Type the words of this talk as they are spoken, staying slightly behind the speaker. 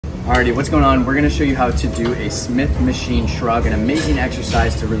Alrighty, what's going on? We're gonna show you how to do a Smith machine shrug, an amazing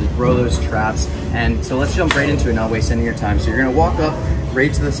exercise to really grow those traps. And so let's jump right into it, not waste any of your time. So you're gonna walk up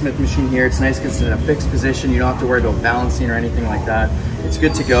right to the Smith machine here. It's nice because it's in a fixed position. You don't have to worry about balancing or anything like that. It's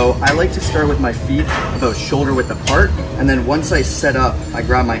good to go. I like to start with my feet about shoulder width apart. And then once I set up, I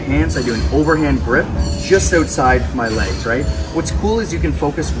grab my hands, I do an overhand grip just outside my legs, right? What's cool is you can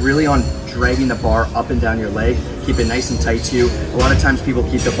focus really on dragging the bar up and down your leg, keep it nice and tight to you. A lot of times people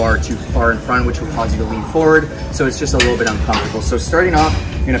keep the bar too far in front, which will cause you to lean forward. So it's just a little bit uncomfortable. So starting off,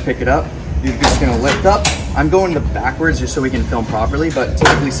 you're gonna pick it up. You're just gonna lift up. I'm going backwards just so we can film properly, but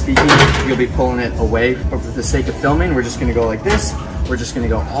typically speaking, you'll be pulling it away. But for the sake of filming, we're just gonna go like this. We're just gonna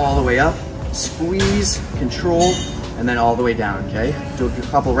go all the way up, squeeze, control, and then all the way down, okay? Do a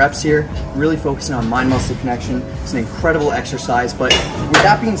couple reps here, really focusing on mind-muscle connection. It's an incredible exercise, but with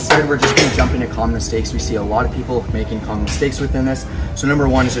that being said, we're just gonna jump into common mistakes. We see a lot of people making common mistakes within this. So number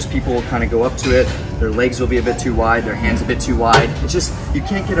one is just people will kind of go up to it, their legs will be a bit too wide, their hands a bit too wide. It's just, you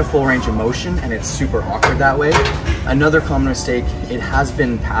can't get a full range of motion and it's super awkward that way. Another common mistake, it has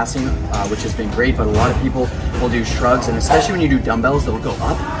been passing, which has been great, but a lot of people will do shrugs, and especially when you do dumbbells, they'll go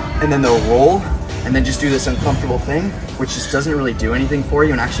up and then they'll roll and then just do this uncomfortable thing, which just doesn't really do anything for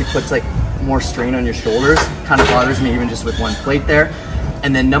you and actually puts like more strain on your shoulders. Kind of bothers me even just with one plate there.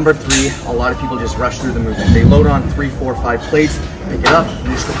 And then number three, a lot of people just rush through the movement. They load on 3, 4, 5 plates, pick it up, and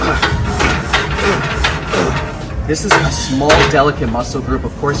just go. This is a small, delicate muscle group.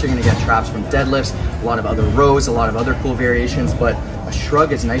 Of course, you're gonna get traps from deadlifts, a lot of other rows, a lot of other cool variations, but a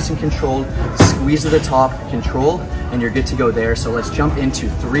shrug is nice and controlled. Squeeze to the top, control, and you're good to go there. So let's jump into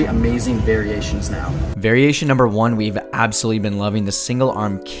 3 amazing variations now. Variation number 1, we've absolutely been loving the single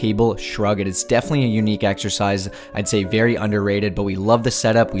arm cable shrug. It is definitely a unique exercise. I'd say very underrated, but we love the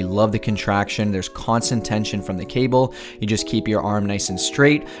setup. We love the contraction. There's constant tension from the cable. You just keep your arm nice and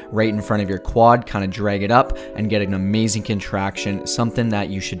straight right in front of your quad, kind of drag it up and get an amazing contraction, something that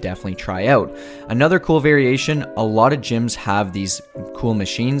you should definitely try out. Another cool variation, a lot of gyms have these cool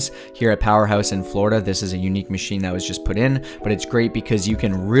machines. Here at Powerhouse in Florida, this is a unique machine that was just put in, but it's great because you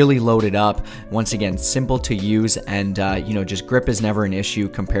can really load it up. Once again, simple to use, and you know, just grip is never an issue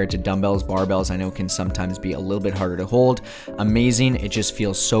compared to dumbbells. Barbells I know can sometimes be a little bit harder to hold. Amazing. It just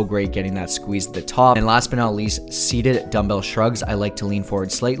feels so great getting that squeeze at the top. And last but not least, seated dumbbell shrugs. I like to lean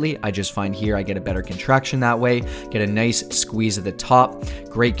forward slightly. I just find here I get a better contraction that way, get a nice squeeze at the top,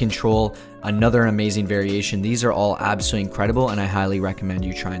 great control. Another amazing variation. These are all absolutely incredible, and I highly recommend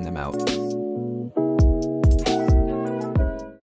you trying them out.